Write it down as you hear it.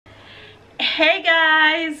Hey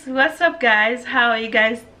guys, what's up guys? How are you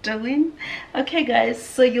guys doing? Okay guys,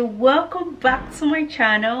 so you're welcome back to my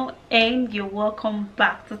channel and you're welcome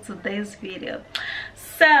back to today's video.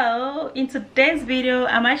 So in today's video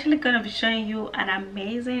I'm actually going to be showing you an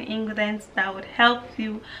amazing ingredient that would help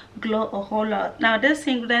you glow a whole lot. Now this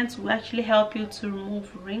ingredient will actually help you to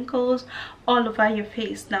remove wrinkles all over your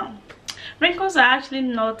face. Now wrinkles are actually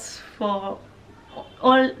not for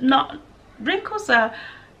all, wrinkles are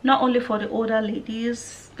not only for the older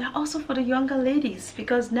ladies, they're also for the younger ladies,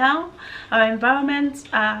 because now our environments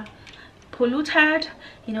are polluted,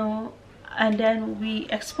 you know, and then we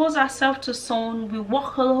expose ourselves to sun, we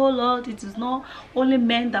work a whole lot. It is not only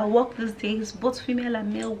men that work these days, both female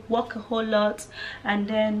and male work a whole lot, and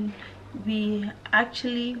then we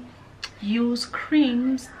actually use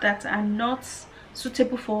creams that are not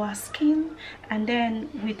suitable for our skin, and then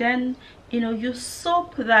we use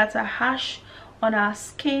soap that are harsh on our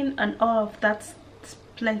skin and all of that.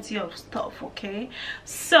 Plenty of stuff. Okay,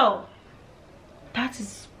 so that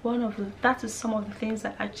is some of the things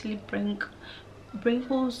that actually bring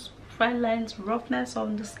wrinkles, fine lines, roughness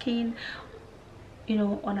on the skin, you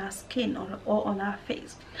know, on our skin or on our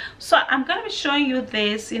face. So I'm going to be showing you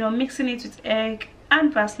this, you know, mixing it with egg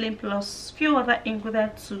and Vaseline plus few other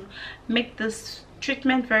ingredients to make this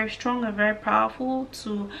treatment very strong and very powerful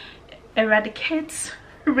to eradicate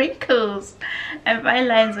wrinkles and fine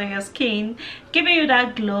lines on your skin, giving you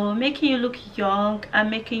that glow, making you look young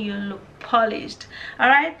and making you look polished. All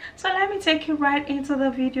right, so let me take you right into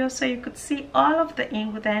the video so you could see all of the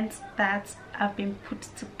ingredients that have been put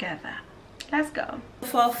together. Let's go.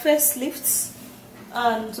 For facelifts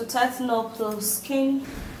and to tighten up the skin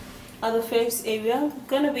at the face area, I'm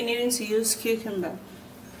going to be needing to use cucumber.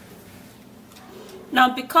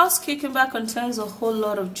 Now, because cucumber contains a whole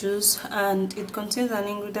lot of juice and it contains an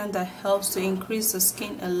ingredient that helps to increase the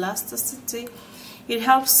skin elasticity, it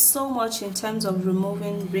helps so much in terms of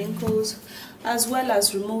removing wrinkles as well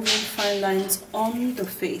as removing fine lines on the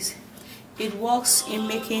face. It works in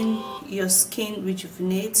making your skin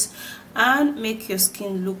rejuvenate and make your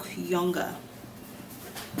skin look younger.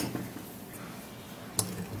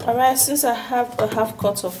 Alright, since I have a half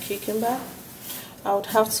cut of cucumber, I would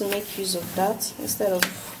have to make use of that instead of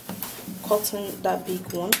cutting that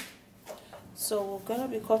big one. So we're going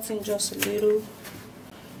to be cutting just a little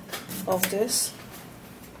of this.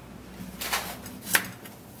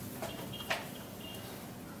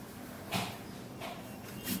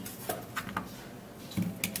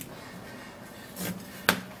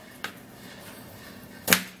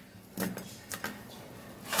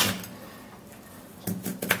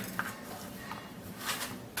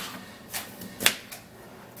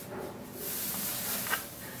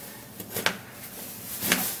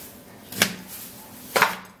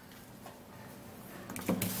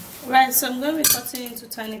 Right, so I'm going to be cutting into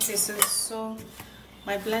tiny pieces so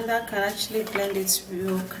my blender can actually blend it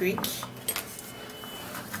real quick.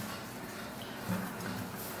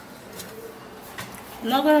 I'm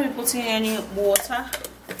not going to be putting any water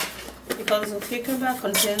because the cucumber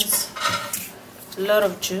contains a lot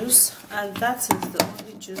of juice, and that is the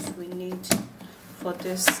only juice we need for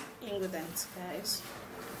this ingredient, guys.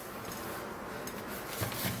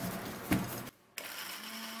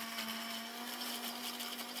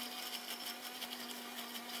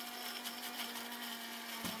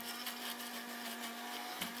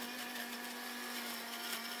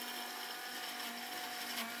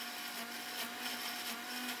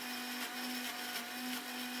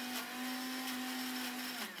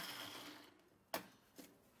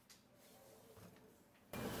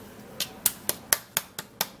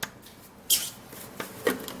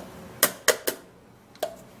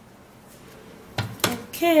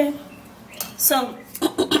 Okay, so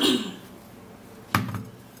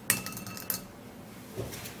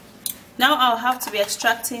now I'll have to be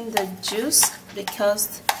extracting the juice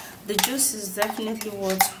because the juice is definitely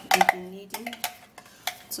what we've been needing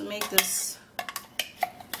to make this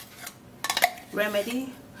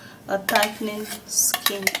remedy a tightening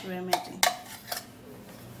skin remedy.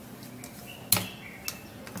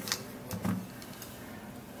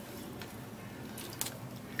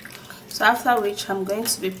 So after which I'm going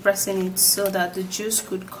to be pressing it so that the juice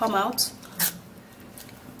could come out.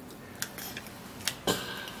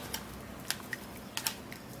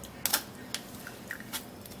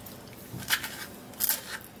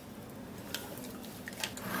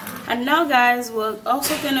 And now guys, we're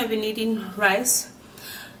also going to be needing rice.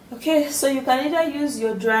 Okay, so you can either use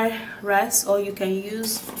your dry rice or you can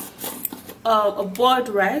use a boiled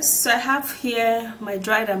rice. So I have here my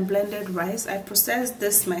dried and blended rice. I processed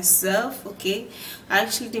this myself. Okay, I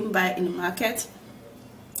actually didn't buy it in the market.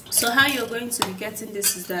 So how you're going to be getting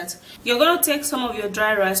this is that you're going to take some of your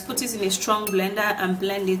dry rice, put it in a strong blender and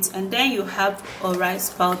blend it, and then you have a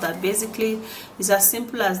rice powder. Basically it's as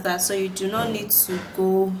simple as that. So you do not need to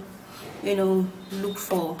go, you know, look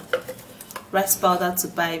for rice powder to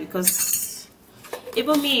buy, because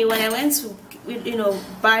even me, when I went to, you know,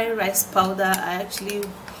 buy rice powder, I actually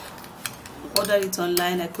ordered it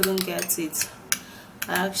online. I couldn't get it.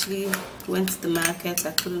 I actually went to the market,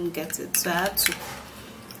 I couldn't get it, so I had to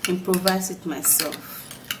improvise it myself.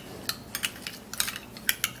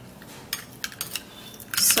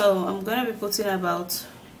 So I'm going to be putting about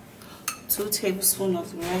 2 tablespoons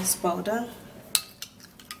of the rice powder,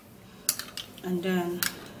 and then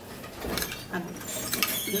I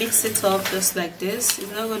mix it up just like this. It's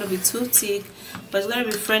not going to be too thick, but it's going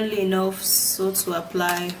to be friendly enough so to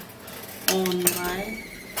apply on my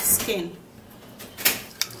skin.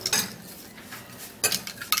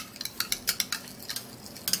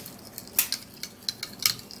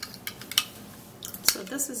 So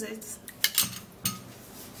this is it.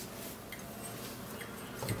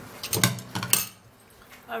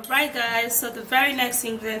 Alright guys, so the very next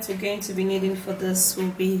ingredient we're going to be needing for this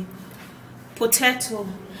will be potato.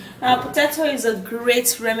 Now potato is a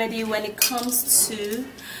great remedy when it comes to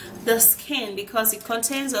the skin, because it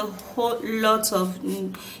contains a whole lot of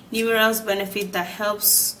numerous benefit that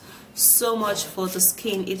helps so much for the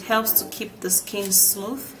skin. It helps to keep the skin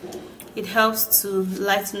smooth, it helps to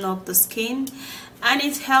lighten up the skin, and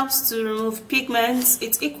it helps to remove pigments.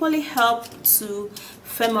 It equally helps to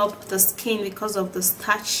firm up the skin because of the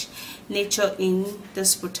starch nature in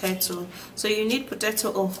this potato. So you need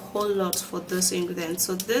potato a whole lot for this ingredient,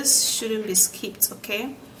 so this shouldn't be skipped,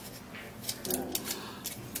 okay?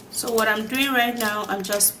 So what I'm doing right now, I'm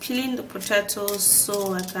just peeling the potatoes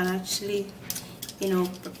so I can actually, you know,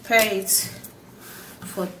 prepare it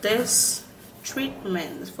for this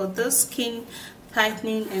treatment, for this skin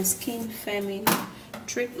tightening and skin firming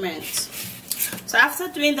treatment. So after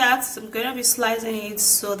doing that, I'm going to be slicing it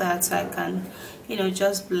so that I can, you know,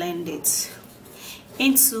 just blend it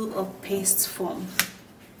into a paste form.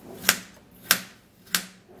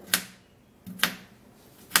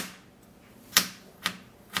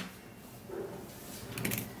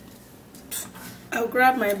 I'll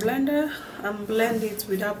grab my blender and blend it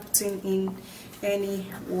without putting in any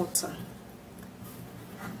water.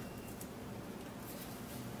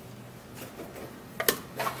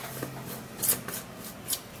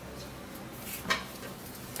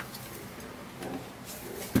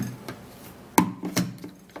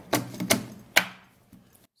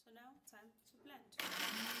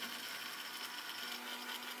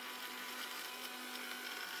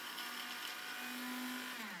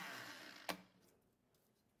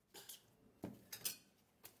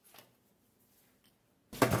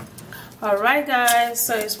 Alright guys,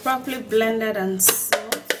 so it's properly blended and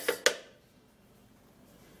smooth.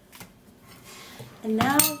 And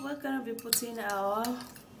now we're going to be putting our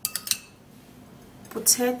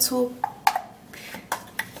potato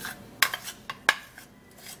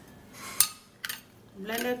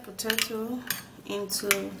blended potato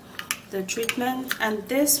into the treatment, and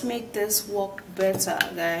this make this work better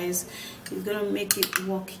guys. It's going to make it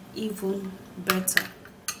work even better.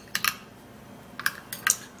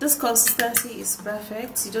 This consistency is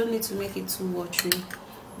perfect. You don't need to make it too watery,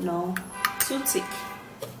 no, too thick.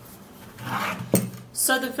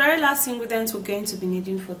 So the very last ingredient we're going to be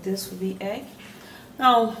needing for this will be egg.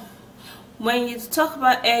 Now when you talk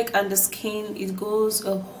about egg and the skin, it goes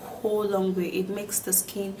a whole long way. It makes the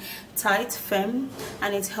skin tight, firm,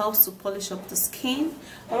 and it helps to polish up the skin.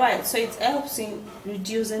 Alright, so it helps in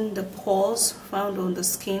reducing the pores found on the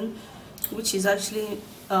skin, which is actually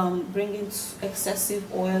bringing excessive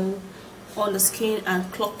oil on the skin and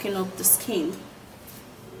clogging up the skin.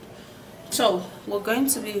 So we're going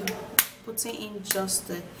to be putting in just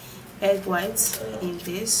the egg whites in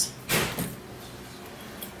this.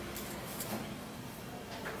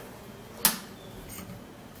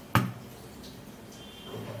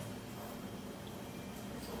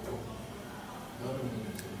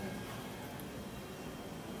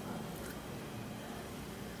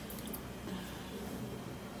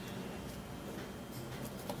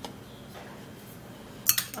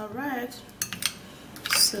 Alright,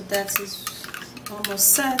 so that is almost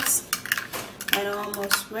set and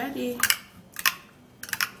almost ready.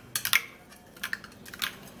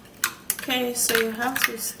 Okay, so you have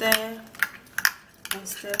to stir and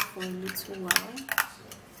stir for a little while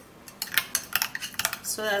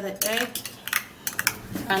so that the egg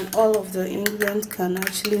and all of the ingredients can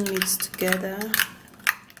actually mix together.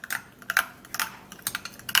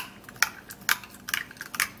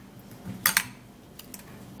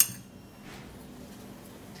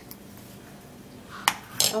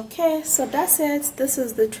 Okay, so that's it. This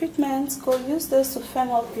is the treatment. Go use this to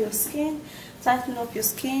firm up your skin, tighten up your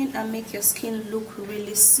skin, and make your skin look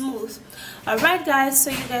really smooth. Alright guys, so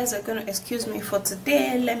you guys are gonna excuse me for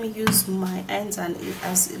today. Let me use my hands and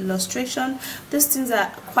as illustration. These things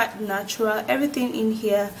are quite natural. Everything in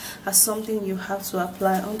here is something you have to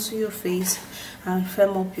apply onto your face and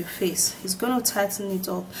firm up your face. It's gonna tighten it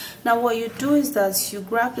up. Now what you do is that you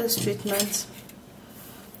grab this treatment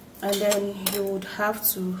and then you would have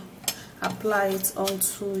to apply it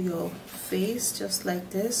onto your face just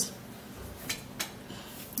like this.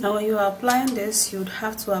 Now when you are applying this, you would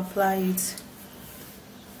have to apply it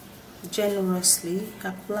generously,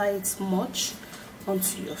 apply it much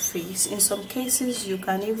onto your face. In some cases you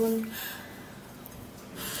can even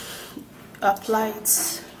apply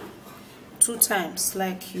it 2 times,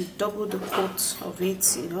 like you double the coat of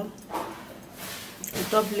it, you know, you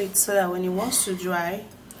double it so that when it wants to dry,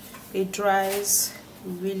 it dries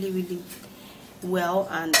really well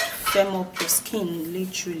and firm up your skin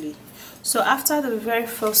literally. So after the very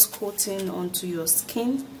first coating onto your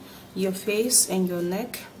skin, your face and your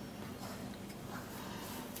neck,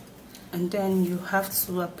 and then you have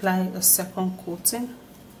to apply a second coating.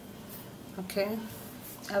 Okay,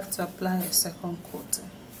 I have to apply a second coating.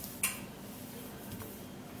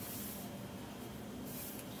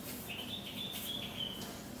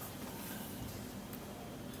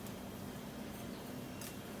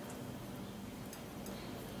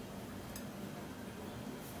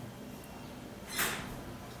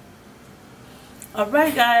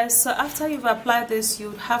 Alright guys, so after you've applied this,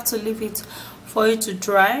 you have to leave it for it to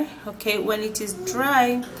dry. Okay, when it is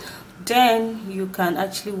dry, then you can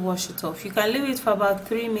actually wash it off. You can leave it for about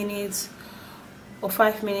 3 minutes or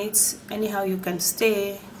 5 minutes, anyhow you can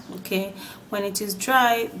stay. Okay, when it is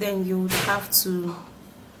dry, then you would have to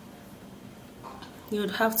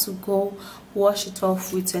go wash it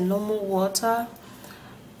off with a normal water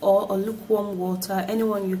or a lukewarm water,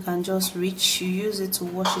 anyone you can just reach. You use it to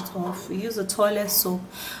wash it off. You use a toilet soap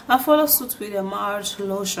and follow suit with a mild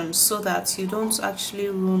lotion so that you don't actually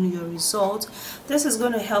ruin your result. This is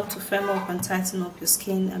going to help to firm up and tighten up your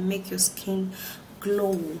skin and make your skin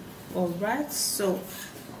glow. Alright, so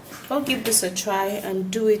go give this a try and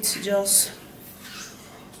do it just,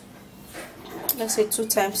 let's say, 2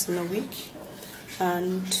 times in a week,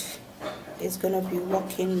 and it's gonna be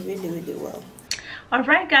working really well.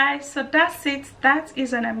 Alright guys, so that's it. That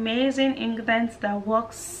is an amazing ingredient that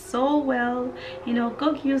works so well. You know,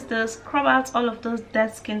 go use this, scrub out all of those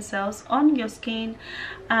dead skin cells on your skin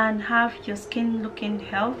and have your skin looking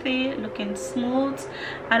healthy, looking smooth,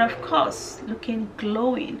 and of course looking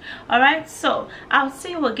glowing. Alright, so I'll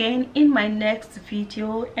see you again in my next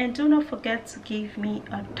video, and do not forget to give me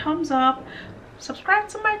a thumbs up, subscribe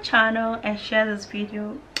to my channel, and share this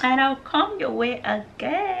video, and I'll come your way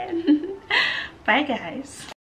again. Bye guys.